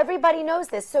everybody knows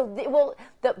this. So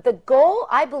the goal,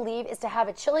 I believe, is to have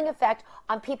a chilling effect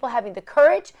on people having the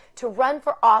courage to run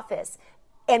for office.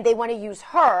 And they want to use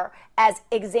her as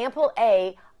example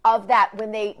A of that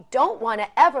when they don't want to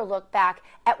ever look back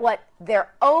at what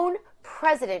their own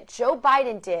president, Joe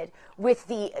Biden, did with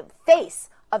the face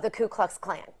of the Ku Klux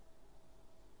Klan.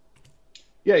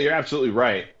 Yeah, you're absolutely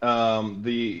right.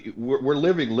 We're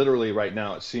living literally right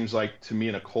now. It seems like to me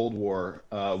in a Cold War.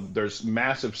 There's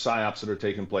massive psyops that are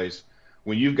taking place.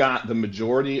 When you've got the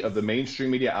majority of the mainstream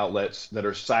media outlets that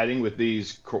are siding with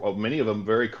these, many of them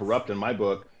very corrupt in my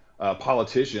book,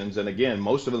 politicians, and again,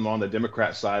 most of them on the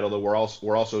Democrat side. Although we're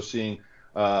also seeing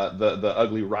the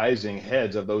ugly rising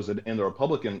heads of those in the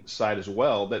Republican side as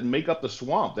well that make up the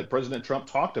swamp that President Trump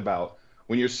talked about.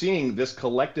 When you're seeing this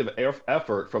collective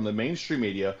effort from the mainstream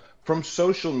media, from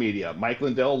social media. Mike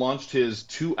Lindell launched his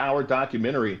 2-hour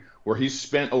documentary where he's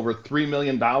spent over $3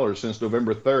 million since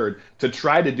November 3rd to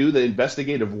try to do the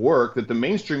investigative work that the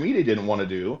mainstream media didn't want to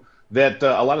do, that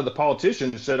a lot of the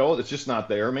politicians said, oh, it's just not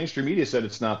there. Mainstream media said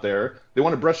it's not there. They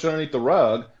want to brush it underneath the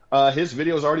rug. His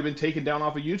video has already been taken down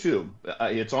off of YouTube.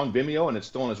 It's on Vimeo and it's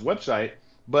still on his website.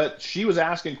 But she was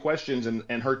asking questions,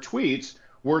 and her tweets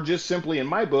were just simply, in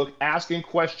my book, asking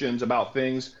questions about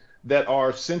things that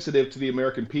are sensitive to the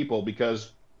American people.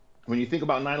 Because when you think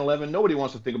about 9/11, nobody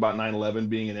wants to think about 9/11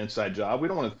 being an inside job. We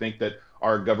don't want to think that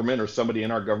our government or somebody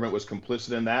in our government was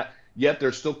complicit in that. Yet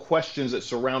there's still questions that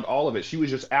surround all of it. She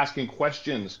was just asking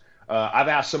questions. I've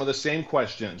asked some of the same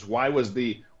questions. Why was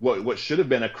what should have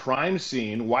been a crime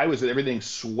scene, why was everything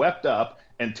swept up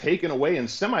and taken away in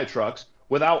semi-trucks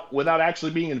without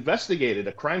actually being investigated?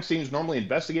 A crime scene is normally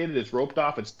investigated, it's roped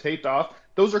off, it's taped off.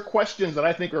 Those are questions that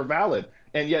I think are valid.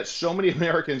 And yet so many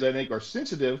Americans, I think, are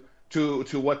sensitive to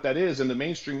what that is. And the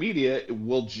mainstream media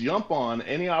will jump on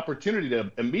any opportunity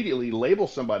to immediately label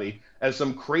somebody as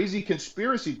some crazy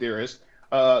conspiracy theorist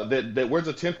that wears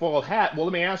a tinfoil hat. Well,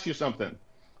 let me ask you something.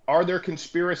 Are there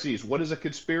conspiracies? What is a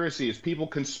conspiracy? Is people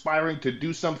conspiring to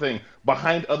do something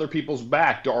behind other people's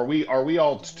back? Are we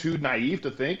all too naive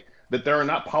to think that there are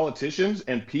not politicians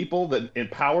and people that in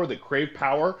power, that crave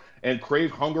power and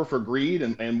crave hunger for greed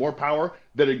and more power,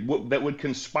 that would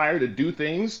conspire to do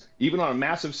things even on a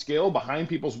massive scale behind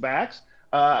people's backs?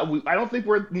 I don't think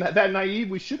we're that naive.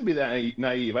 We shouldn't be that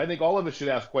naive. I think all of us should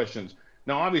ask questions.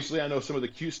 Now, obviously, I know some of the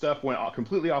Q stuff went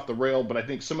completely off the rail, but I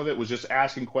think some of it was just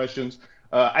asking questions.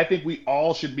 I think we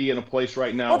all should be in a place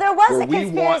right now. Well, there was where a we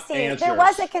want conspiracy. answers. There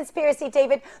was a conspiracy,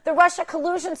 David. The Russia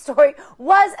collusion story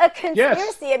was a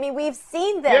conspiracy. Yes. I mean, we've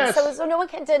seen them. Yes. So no one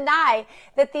can deny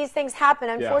that these things happen.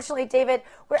 Unfortunately, David,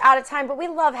 we're out of time, but we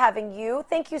love having you.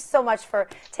 Thank you so much for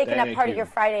taking up part of your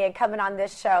Friday and coming on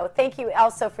this show. Thank you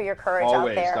also for your courage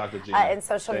Always, out Dr. there Gina. in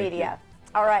social Thank media.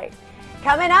 you. All right.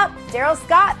 Coming up, Daryl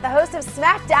Scott, the host of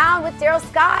SmackDown with Daryl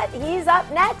Scott. He's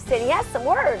up next, and he has some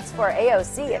words for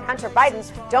AOC and Hunter Biden.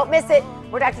 Don't miss it.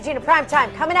 We're Dr. Gina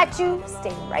Primetime coming at you.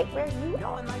 Stay right where you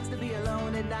are.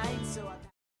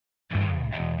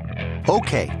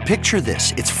 Okay, picture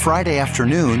this. It's Friday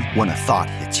afternoon when a thought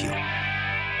hits you.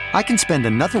 I can spend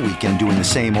another weekend doing the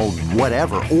same old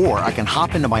whatever, or I can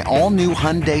hop into my all-new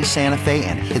Hyundai Santa Fe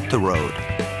and hit the road.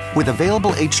 With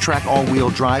available H-Track all-wheel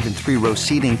drive and 3-row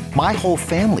seating, my whole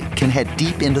family can head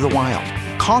deep into the wild.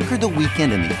 Conquer the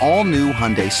weekend in the all-new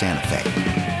Hyundai Santa Fe.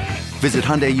 Visit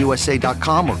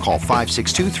HyundaiUSA.com or call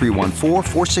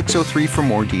 562-314-4603 for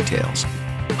more details.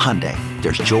 Hyundai,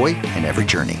 there's joy in every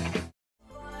journey.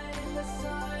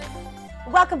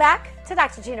 Welcome back to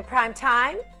Dr. Gina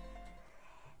Primetime.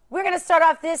 We're going to start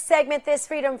off this segment, this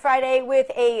Freedom Friday,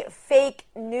 with a fake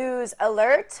news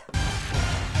alert.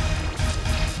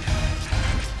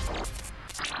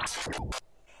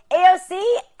 AOC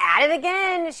at it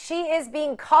again. She is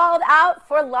being called out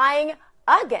for lying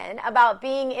again about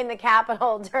being in the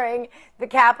Capitol during the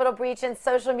Capitol breach, and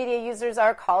social media users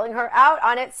are calling her out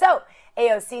on it. So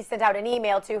AOC sent out an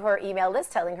email to her email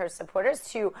list telling her supporters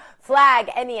to flag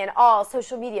any and all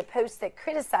social media posts that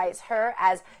criticize her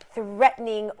as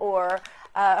threatening or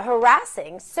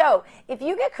harassing. So if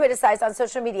you get criticized on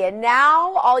social media,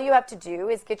 now all you have to do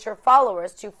is get your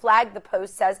followers to flag the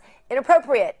posts as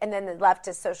inappropriate, and then the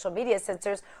leftist social media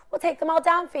censors will take them all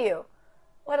down for you.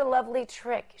 What a lovely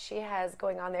trick she has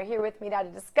going on there. Here with me now to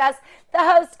discuss, the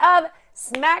host of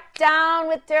SmackDown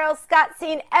with Daryl Scott,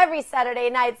 seen every Saturday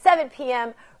night, 7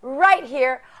 p.m. right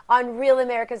here on Real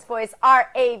America's Voice,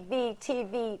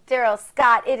 RAV-TV, Daryl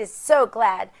Scott.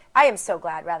 I am so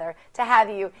glad, to have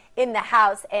you in the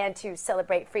house and to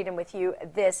celebrate freedom with you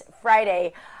this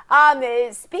Friday.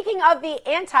 Speaking of the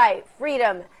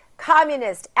anti-freedom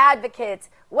communist advocates,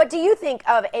 what do you think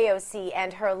of AOC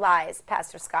and her lies,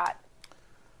 Pastor Scott?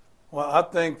 Well, I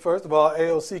think, first of all,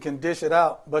 AOC can dish it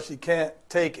out, but she can't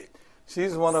take it.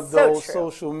 She's one of those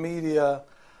social media,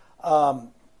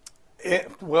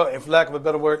 if lack of a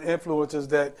better word, influencers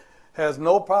that has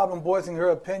no problem voicing her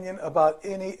opinion about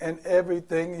any and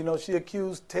everything. You know, she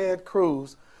accused Ted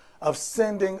Cruz of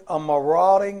sending a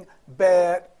marauding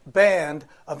band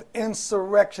of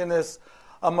insurrectionists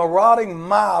a marauding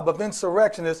mob of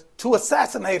insurrectionists to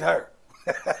assassinate her.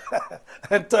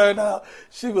 And turned out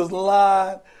she was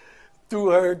lying through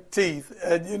her teeth.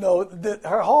 And, you know,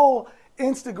 her whole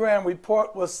Instagram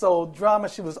report was so drama.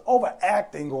 She was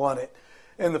overacting on it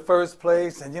in the first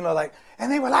place. And, you know, like,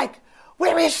 and they were like,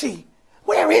 where is she?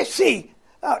 Where is she?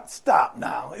 Oh, stop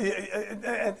now.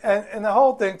 And the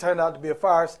whole thing turned out to be a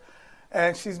farce.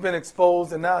 And she's been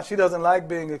exposed, and now she doesn't like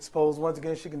being exposed. Once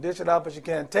again, she can dish it out, but she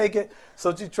can't take it.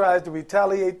 So she tries to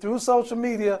retaliate through social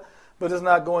media, but it's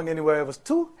not going anywhere. It was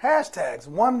 2 hashtags.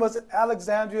 One was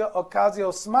Alexandria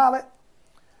Ocasio-Smollett,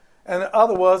 and the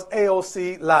other was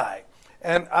AOC lied.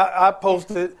 And I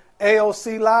posted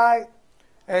AOC lied,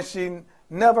 and she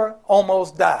never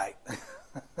almost died.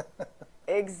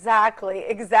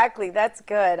 Exactly. That's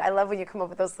good. I love when you come up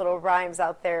with those little rhymes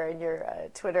out there in your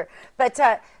Twitter. But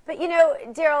you know,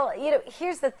 Daryl, you know,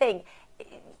 here's the thing.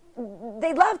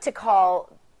 They love to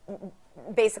call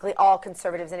basically all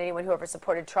conservatives and anyone who ever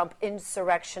supported Trump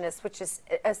insurrectionists, which is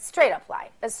a straight up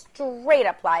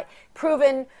lie,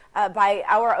 proven by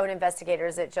our own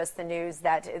investigators at Just the News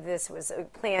that this was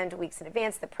planned weeks in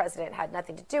advance. The president had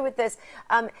nothing to do with this.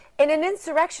 And an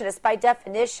insurrectionist, by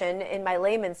definition, in my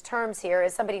layman's terms here,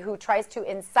 is somebody who tries to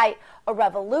incite a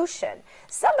revolution,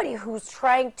 somebody who's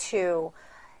trying to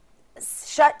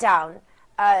shut down,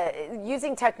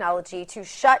 using technology to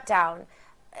shut down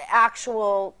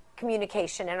actual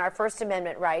communication and our First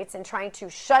Amendment rights, and trying to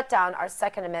shut down our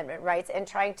Second Amendment rights, and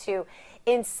trying to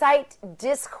incite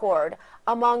discord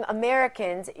among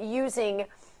Americans using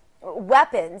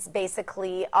weapons,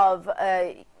 basically, of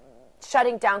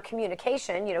shutting down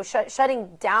communication, you know,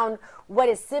 shutting down what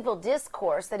is civil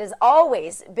discourse that has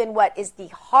always been what is the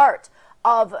heart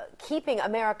of keeping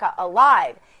America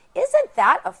alive. Isn't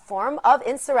that a form of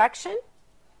insurrection?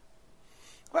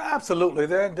 Well, absolutely.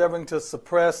 They're endeavoring to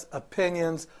suppress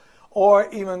opinions or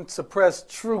even suppress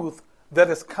truth that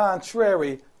is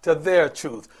contrary to their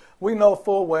truth. We know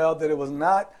full well that it was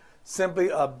not simply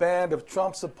a band of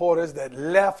Trump supporters that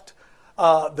left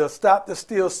the Stop the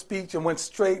Steal speech and went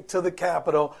straight to the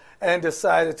Capitol and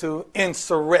decided to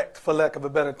insurrect, for lack of a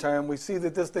better term. We see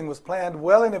that this thing was planned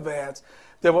well in advance.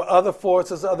 There were other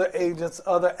forces, other agents,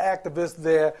 other activists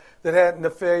there that had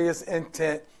nefarious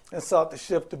intent and sought to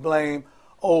shift the blame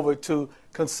over to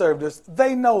conservatives.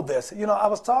 They know this. You know, I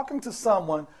was talking to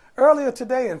someone earlier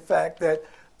today, in fact, that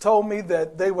told me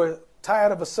that they were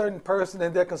tired of a certain person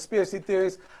and their conspiracy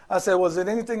theories. I said, was it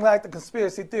anything like the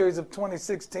conspiracy theories of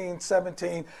 2016,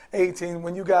 17, 18,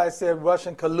 when you guys said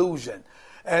Russian collusion?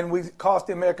 And we cost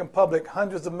the American public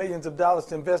hundreds of millions of dollars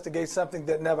to investigate something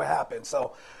that never happened.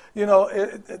 So, you know,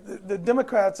 the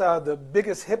Democrats are the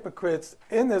biggest hypocrites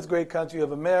in this great country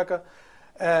of America.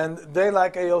 And they,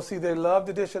 like AOC, they love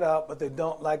to dish it out, but they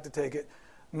don't like to take it.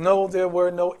 No, there were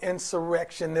no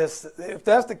insurrectionists. If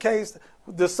that's the case,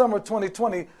 the summer of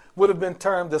 2020 would have been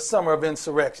termed the summer of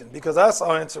insurrection, because I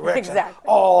saw insurrection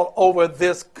all over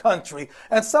this country.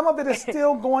 And some of it is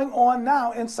still going on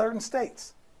now in certain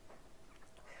states.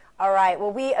 All right.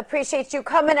 Well, we appreciate you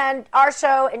coming on our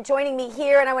show and joining me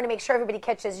here. And I want to make sure everybody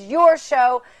catches your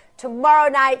show tomorrow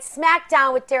night,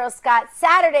 SmackDown with Daryl Scott,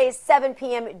 Saturday, 7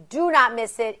 p.m. Do not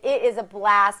miss it. It is a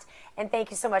blast. And thank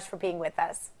you so much for being with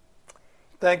us.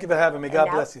 Thank you for having me.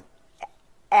 God bless you.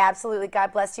 Absolutely.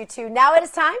 God bless you, too. Now it is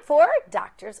time for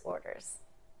Doctor's Orders.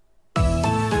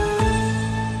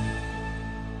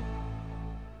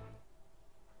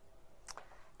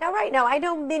 Now, right now, I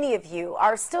know many of you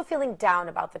are still feeling down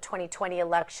about the 2020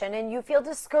 election, and you feel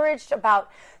discouraged about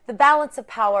the balance of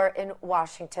power in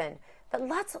Washington. But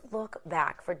let's look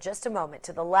back for just a moment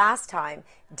to the last time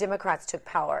Democrats took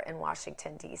power in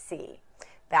Washington, D.C.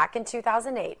 Back in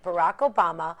 2008, Barack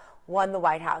Obama won the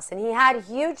White House, and he had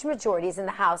huge majorities in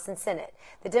the House and Senate.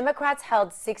 The Democrats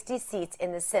held 60 seats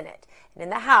in the Senate. And in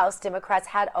the House, Democrats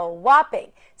had a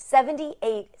whopping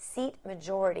 78-seat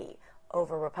majority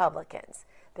over Republicans.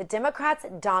 The Democrats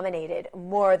dominated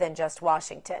more than just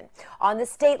Washington. On the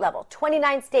state level,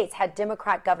 29 states had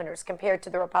Democrat governors compared to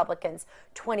the Republicans'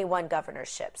 21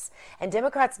 governorships. And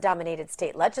Democrats dominated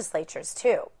state legislatures,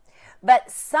 too.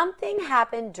 But something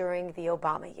happened during the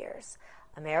Obama years.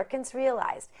 Americans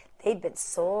realized they'd been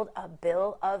sold a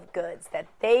bill of goods that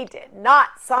they did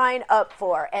not sign up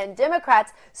for. And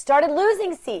Democrats started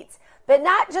losing seats, but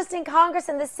not just in Congress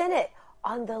and the Senate,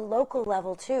 on the local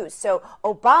level, too. So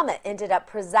Obama ended up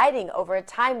presiding over a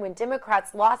time when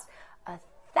Democrats lost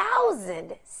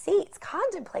 1,000 seats.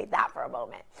 Contemplate that for a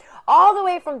moment. All the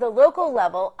way from the local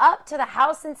level up to the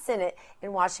House and Senate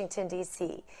in Washington,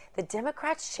 D.C. The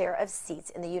Democrats' share of seats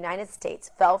in the United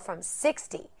States fell from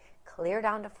 60 clear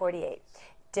down to 48.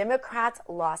 Democrats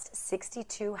lost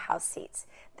 62 House seats.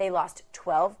 They lost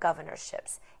 12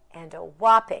 governorships and a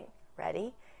whopping,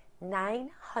 ready,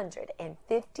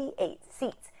 958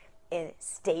 seats in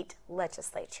state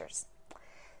legislatures.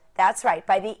 That's right.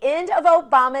 By the end of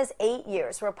Obama's 8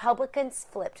 years, Republicans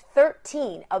flipped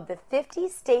 13 of the 50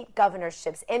 state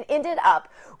governorships and ended up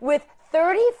with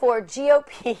 34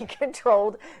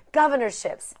 GOP-controlled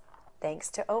governorships, thanks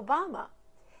to Obama.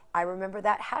 I remember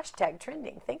that hashtag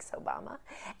trending. Thanks, Obama.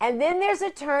 And then there's a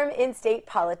term in state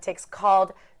politics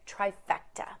called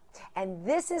trifecta. And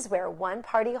this is where one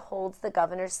party holds the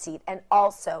governor's seat and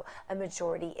also a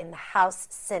majority in the House,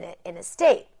 Senate in a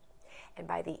state. And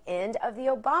by the end of the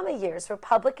Obama years,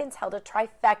 Republicans held a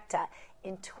trifecta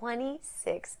in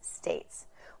 26 states,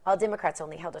 while Democrats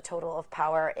only held a total of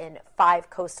power in 5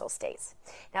 coastal states.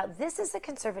 Now, this is a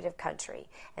conservative country,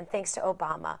 and thanks to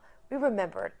Obama, we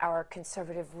remembered our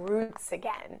conservative roots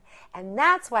again. And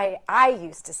that's why I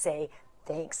used to say,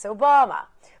 thanks, Obama.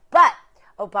 But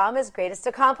Obama's greatest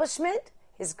accomplishment,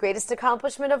 his greatest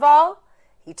accomplishment of all,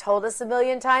 he told us a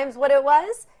million times what it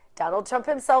was. Donald Trump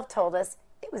himself told us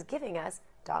it was giving us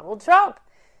Donald Trump.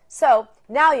 So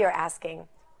now you're asking,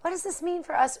 what does this mean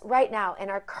for us right now in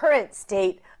our current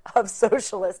state of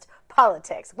socialist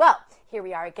politics? Well, here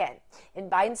we are again. In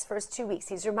Biden's first 2 weeks,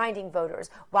 he's reminding voters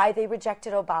why they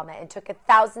rejected Obama and took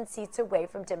 1,000 seats away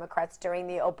from Democrats during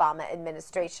the Obama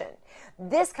administration.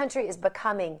 This country is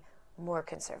becoming more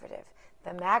conservative.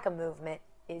 The MAGA movement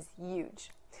is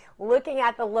huge. Looking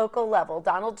at the local level,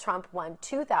 Donald Trump won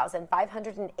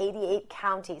 2,588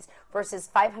 counties versus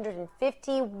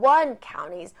 551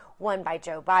 counties won by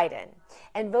Joe Biden.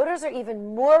 And voters are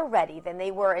even more ready than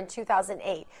they were in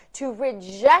 2008 to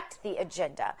reject the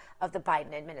agenda of the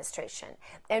Biden administration.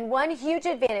 And one huge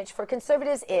advantage for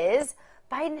conservatives is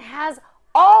Biden has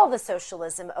all the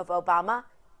socialism of Obama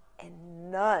and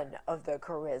none of the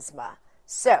charisma.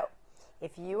 So,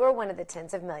 if you are one of the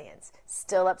tens of millions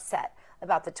still upset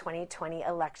about the 2020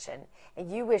 election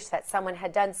and you wish that someone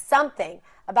had done something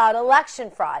about election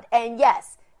fraud, and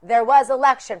yes, there was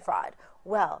election fraud,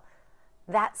 well,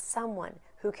 that someone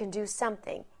who can do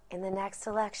something in the next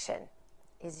election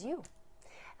is you.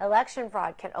 Election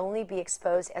fraud can only be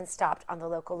exposed and stopped on the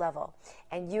local level,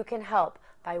 and you can help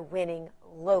by winning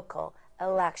local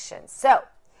elections. So,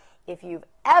 if you've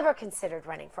ever considered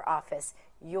running for office,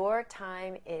 your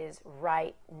time is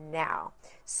right now.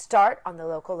 Start on the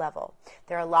local level.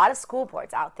 There are a lot of school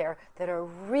boards out there that are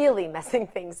really messing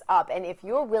things up. And if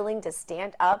you're willing to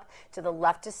stand up to the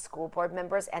leftist school board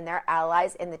members and their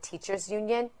allies in the teachers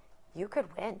union, you could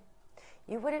win.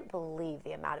 You wouldn't believe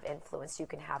the amount of influence you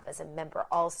can have as a member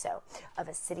also of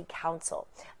a city council,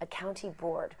 a county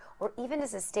board, or even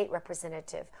as a state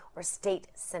representative or state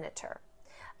senator.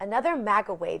 Another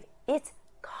MAGA wave, it's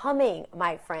coming,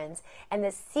 my friends, and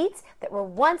the seats that were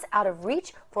once out of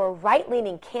reach for a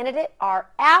right-leaning candidate are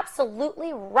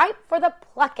absolutely ripe for the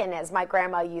plucking, as my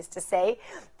grandma used to say,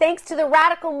 thanks to the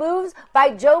radical moves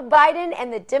by Joe Biden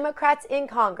and the Democrats in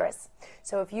Congress.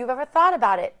 So if you've ever thought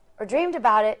about it or dreamed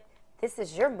about it, this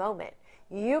is your moment.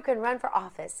 You can run for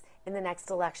office in the next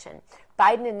election.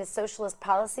 Biden and his socialist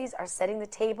policies are setting the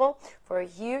table for a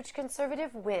huge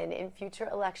conservative win in future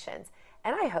elections.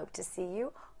 And I hope to see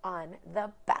you on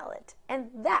the ballot. And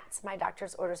that's my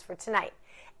doctor's orders for tonight.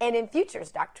 And in future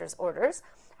doctor's orders,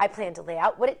 I plan to lay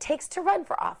out what it takes to run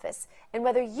for office and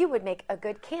whether you would make a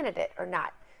good candidate or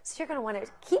not. So you're going to want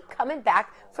to keep coming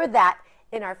back for that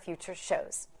in our future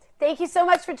shows. Thank you so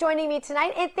much for joining me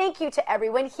tonight, and thank you to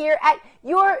everyone here at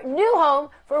your new home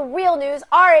for Real News,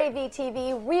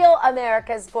 RAV-TV, Real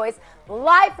America's Voice,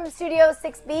 live from Studio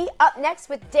 6B, up next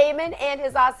with Damon and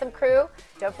his awesome crew.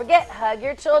 Don't forget, hug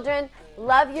your children,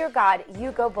 love your God,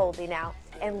 you go boldly now,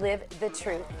 and live the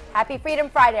truth. Happy Freedom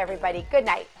Friday, everybody. Good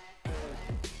night.